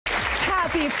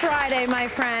Happy Friday, my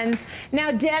friends.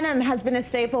 Now, denim has been a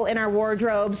staple in our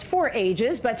wardrobes for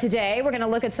ages, but today we're going to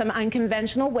look at some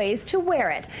unconventional ways to wear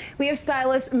it. We have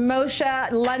stylist Mosha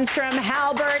Lundstrom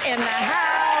Halbert in the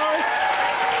house.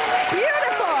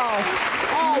 Beautiful.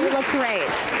 Oh, you look great.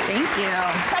 Thank you.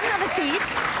 Come have a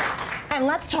seat. And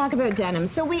let's talk about denim.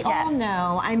 So we all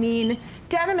know, I mean,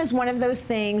 denim is one of those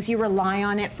things, you rely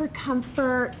on it for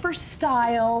comfort, for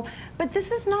style, but this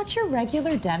is not your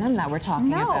regular denim that we're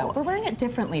talking about. We're wearing it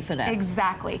differently for this.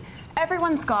 Exactly.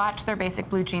 Everyone's got their basic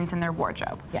blue jeans in their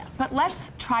wardrobe. Yes. But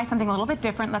let's try something a little bit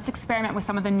different. Let's experiment with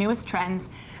some of the newest trends.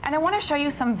 And I want to show you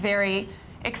some very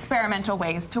experimental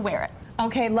ways to wear it.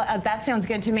 Okay, that sounds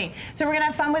good to me. So we're gonna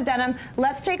have fun with denim.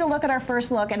 Let's take a look at our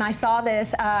first look, and I saw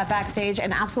this backstage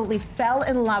and absolutely fell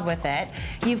in love with it.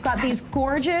 You've got these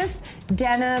gorgeous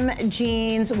denim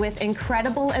jeans with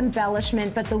incredible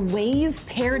embellishment, but the way you've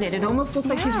paired it, it almost looks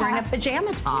like she's wearing a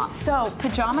pajama top. So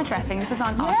pajama dressing, this is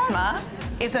on Osma,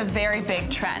 is a very big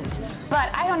trend.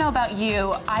 But I don't know about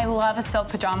you, I love a silk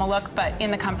pajama look, but in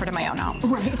the comfort of my own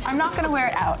home. Right. I'm not gonna wear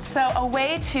it out. So a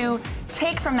way to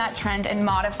take from that trend and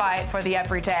modify it for the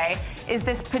everyday is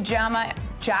this pajama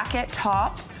jacket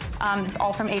top. It's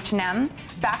all from H&M,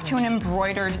 back to an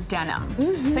embroidered denim.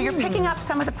 So you're picking up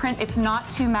some of the print, it's not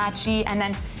too matchy, and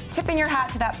then tipping your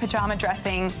hat to that pajama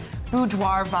dressing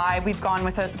boudoir vibe. We've gone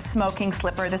with a smoking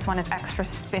slipper. This one is extra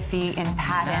spiffy in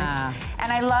patent.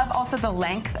 And I love also the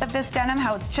length of this denim,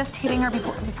 how it's just hitting her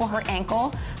before her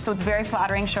ankle. So it's very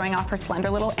flattering, showing off her slender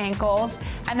little ankles.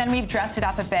 And then we've dressed it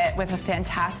up a bit with a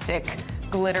fantastic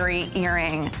glittery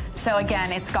earring. So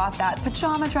again, it's got that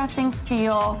pajama dressing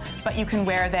feel, but you can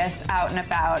wear this out and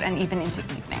about and even into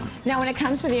evening. Now, when it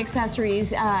comes to the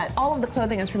accessories, all of the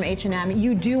clothing is from H&M.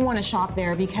 You do want to shop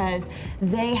there because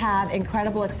they have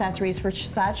incredible accessories for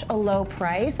such a low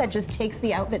price that just takes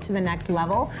the outfit to the next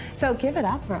level. So give it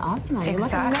up for Osma. You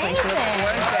look amazing. She looks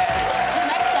gorgeous.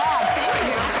 Nice job. Thank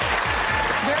you.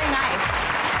 Very nice.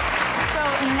 So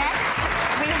next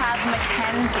we have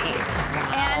Mackenzie.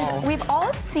 And we've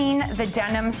all seen the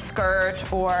denim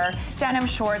skirt or denim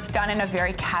shorts done in a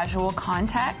very casual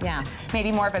context.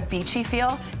 Maybe more of a beachy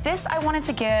feel. This, I wanted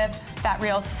to give that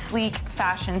real sleek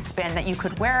fashion spin that you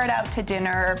could wear it out to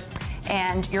dinner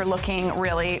and you're looking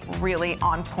really, really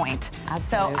on point.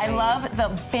 Absolutely. So I love the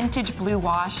vintage blue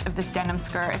wash of this denim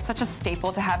skirt. It's such a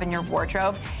staple to have in your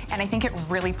wardrobe, and I think it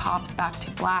really pops back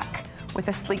to black with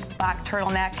a sleek black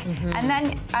turtleneck. And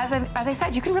then, as I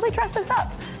said, you can really dress this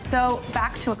up. So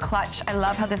back to a clutch. I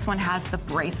love how this one has the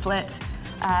bracelet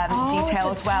detail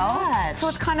as well. So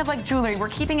it's kind of like jewelry. We're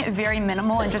keeping it very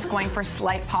minimal and just going for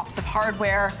slight pops of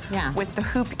hardware with the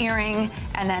hoop earring,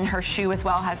 and then her shoe as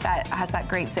well has that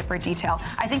great zipper detail.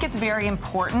 I think it's very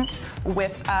important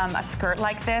with a skirt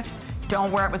like this.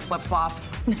 Don't wear it with flip-flops.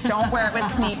 Don't wear it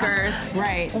with sneakers.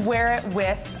 Wear it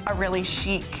with a really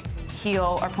chic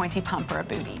heel or pointy pump or a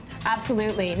bootie.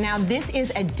 Absolutely. Now, this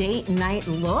is a date night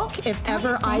look, if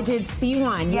ever I did see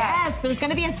one. Yes, there's going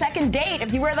to be a second date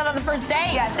if you wear that on the first date.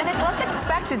 Yes, and it's less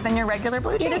expected than your regular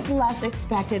blue jeans. It is less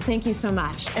expected. Thank you so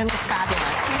much. It looks fabulous.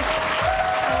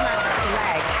 So much for the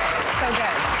leg. So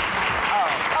good. Oh.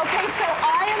 Okay, so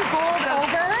I am bowled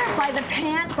over by the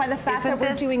pant, by the fact that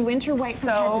we're doing winter white from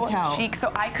head to toe. Chic.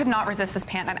 So I could not resist this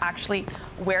pant. I'm actually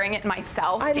wearing it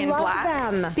myself in black.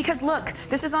 Them. Because look,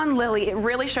 this is on Lily. It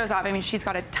really shows off. I mean, she's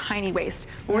got a tiny waist.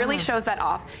 Really shows that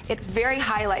off. It's very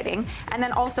highlighting, and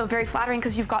then also very flattering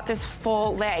because you've got this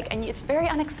full leg, and it's very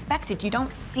unexpected. You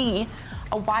don't see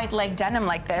a wide leg denim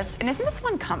like this. And isn't this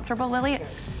one comfortable, Lily? It's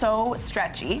so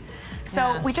stretchy.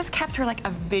 So we just kept her like a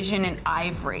vision in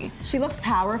ivory. She looks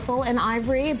powerful in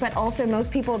ivory, but also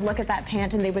most people would look at that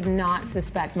pant and they would not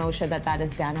suspect, Mosha, that that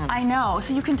is denim. I know,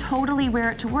 so you can totally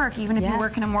wear it to work, even if you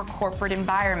work in a more corporate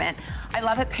environment. I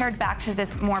love it paired back to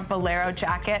this more bolero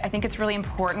jacket. I think it's really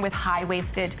important with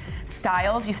high-waisted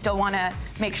styles. You still want to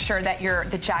make sure that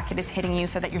the jacket is hitting you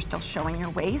so that you're still showing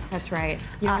your waist. That's right.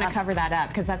 You want to cover that up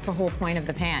because that's the whole point of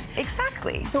the pant.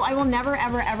 Exactly. So I will never,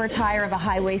 ever, ever tire of a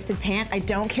high-waisted pant. I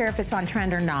don't care if it's on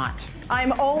trend or not.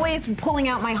 I'm always pulling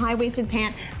out my high-waisted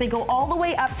pant. They go all the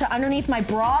way up to underneath my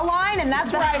bra line, and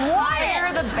that's where I want it. The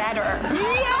higher, the better.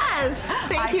 Yes!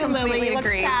 Thank you, Lily. You look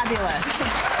fabulous.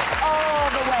 All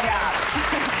the way up.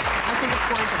 I think it's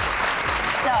gorgeous.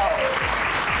 So,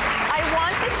 I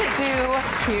wanted to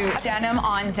do denim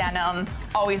on denim,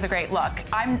 always a great look.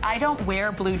 I don't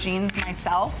wear blue jeans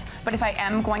myself, but if I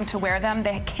am going to wear them,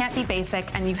 they can't be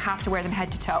basic and you have to wear them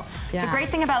head to toe. The great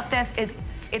thing about this is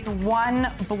it's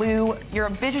one blue, you're a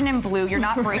vision in blue, you're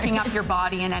not breaking up your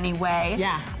body in any way.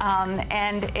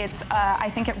 And it's, I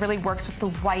think it really works with the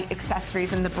white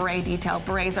accessories and the beret detail.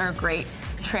 Berets are a great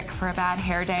trick for a bad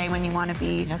hair day when you want to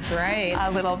be That's right.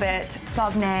 a little bit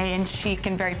sauvignon and chic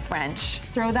and very French.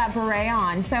 Throw that beret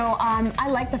on. So I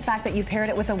like the fact that you paired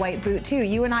it with a white boot too.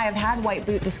 You and I have had white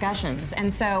boot discussions,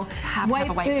 and so Have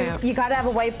a white boot. You got to have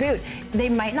a white boot. They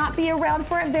might not be around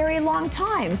for a very long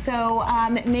time, so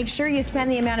make sure you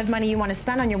spend the amount of money you want to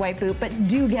spend on your white boot, but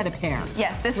do get a pair.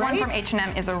 Yes, this one from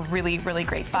H&M is a really, really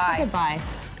great buy. It's a good buy.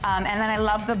 And then I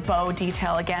love the bow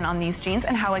detail again on these jeans,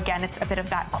 and how again it's a bit of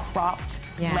that cropped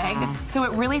leg. So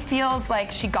it really feels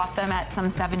like she got them at some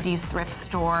 70s thrift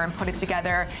store and put it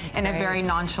together in a very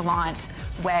nonchalant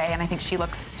way, and I think she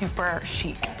looks super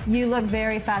chic. You look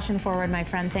very fashion forward, my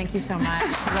friend. Thank you so much. You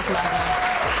look lovely.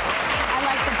 I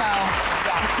like the bow.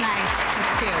 Yeah. It's nice.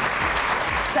 It's cute.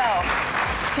 So,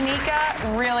 Tanika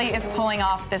really is pulling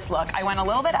off this look. I went a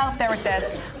little bit out there with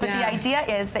this, but the idea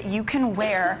is that you can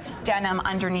wear denim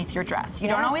underneath your dress. You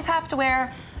don't always have to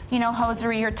wear, you know,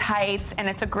 hosiery or tights, and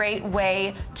it's a great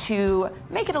way to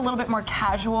make it a little bit more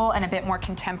casual and a bit more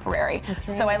contemporary. That's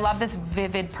right. So I love this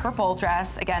vivid purple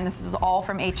dress. Again, this is all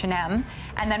from H&M.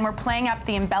 And then we're playing up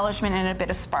the embellishment and a bit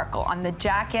of sparkle on the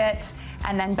jacket,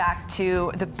 and then back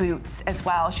to the boots as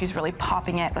well. She's really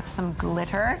popping it with some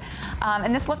glitter.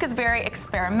 And this look is very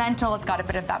experimental. It's got a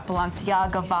bit of that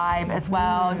Balenciaga vibe as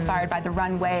well, inspired by the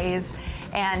runways.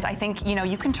 And I think, you know,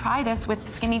 you can try this with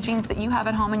skinny jeans that you have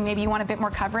at home and maybe you want a bit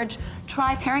more coverage.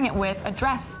 Try pairing it with a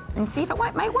dress and see if it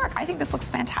might work. I think this looks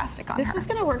fantastic on her. This is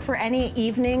going to work for any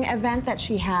evening event that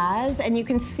she has, and you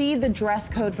can see the dress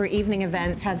code for evening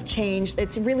events have changed.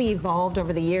 It's really evolved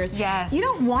over the years. Yes. You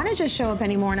don't want to just show up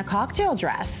anymore in a cocktail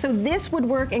dress. So this would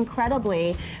work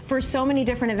incredibly for so many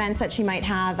different events that she might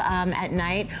have at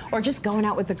night, or just going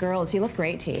out with the girls. You look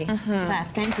great, T. Thank you. Very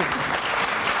nice.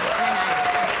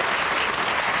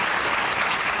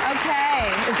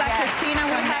 Is that Christina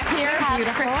we have here?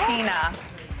 Beautiful. Christina.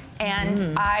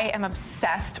 And I am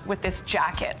obsessed with this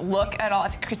jacket. Look at all,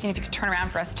 Christina, if you could turn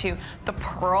around for us too. The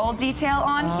pearl detail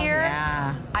on here,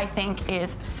 I think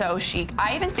is so chic.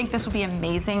 I even think this would be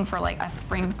amazing for like a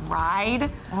spring bride.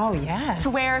 Oh, yes. To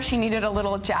wear if she needed a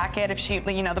little jacket, if she,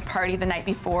 you know, the party the night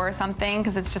before or something,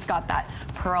 because it's just got that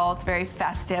pearl, it's very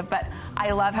festive. But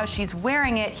I love how she's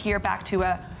wearing it here back to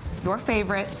your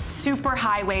favorite super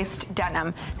high waist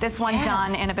denim. This one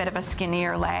done in a bit of a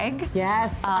skinnier leg.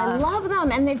 Yes, I love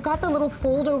them. And they've got the little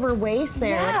fold over waist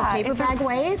there, like a paper bag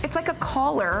waist. It's like a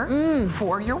collar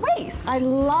for your waist. I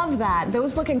love that.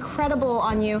 Those look incredible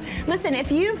on you. Listen,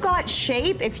 if you've got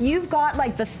shape, if you've got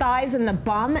like the thighs and the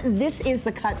bum, this is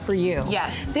the cut for you.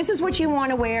 Yes. This is what you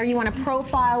want to wear. You want to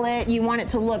profile it. You want it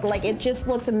to look like it just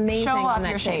looks amazing on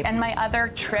that shape. And my other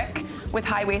trick with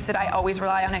high-waisted, I always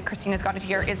rely on it, Christina's got it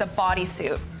here, is a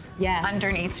bodysuit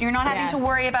underneath. So you're not having to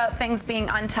worry about things being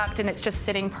untucked and it's just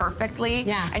sitting perfectly.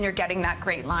 And you're getting that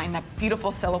great line, that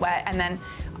beautiful silhouette, and then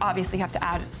obviously you have to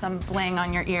add some bling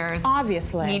on your ears.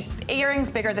 Obviously. Need earrings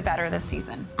bigger the better this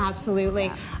season.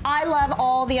 Absolutely. I love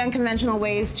all the unconventional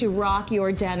ways to rock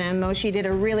your denim. Mosha did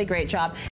a really great job.